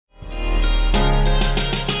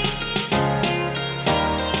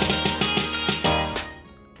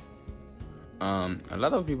A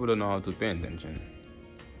lot of people don't know how to pay attention.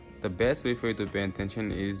 The best way for you to pay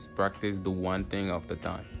attention is practice the one thing of the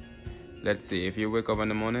time. Let's say if you wake up in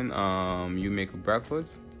the morning, you make a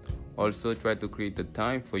breakfast. Also try to create the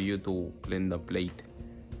time for you to clean the plate.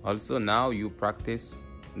 Also now you practice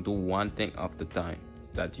do one thing of the time.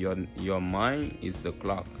 That your mind is a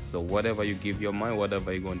clock. So whatever you give your mind,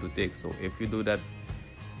 whatever you're going to take. So if you do that,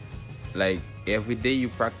 like every day you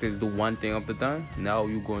practice the one thing of the time, now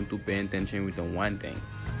you're going to pay attention with the one thing.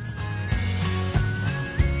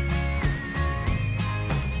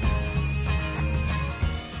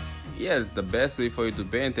 Yes, the best way for you to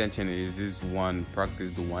pay attention is this one,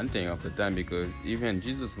 practice the one thing of the time, because even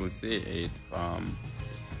Jesus will say it,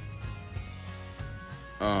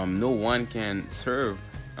 no one can serve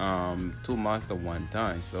two masters one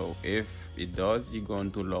time. So if it does, you're going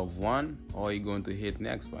to love one or you're going to hate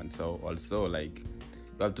next one. So also like you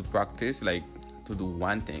have to practice like to do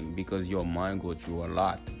one thing, because your mind goes through a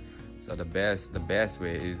lot. So the best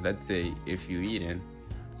way is, let's say if you're eating,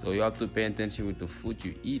 so you have to pay attention with the food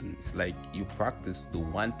you're eating. It's like you practice the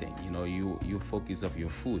one thing, you focus of your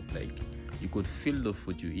food, like you could feel the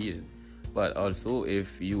food you're eating. But also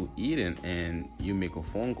if you eating and you make a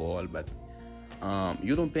phone call, but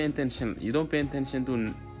you don't pay attention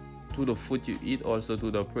to the food you eat, also to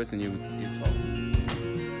the person you talk.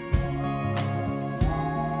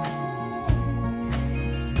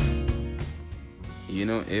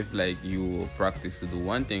 If like you practice to do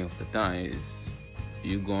one thing of the time, is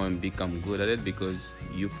you're going to become good at it, because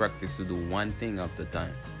you practice to do one thing of the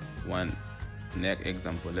time. One next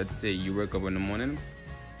example, let's say you wake up in the morning,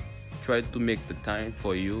 try to make the time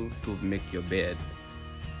for you to make your bed.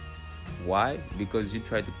 Why? Because you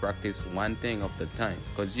try to practice one thing of the time,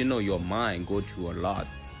 because your mind go through a lot.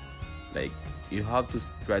 Like you have to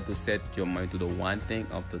try to set your mind to the one thing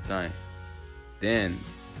of the time. Then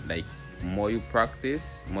like more you practice,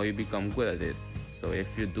 more you become good at it. So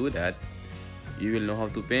if you do that, you will know how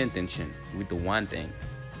to pay attention with the one thing.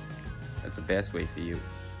 That's the best way for you.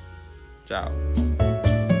 Ciao.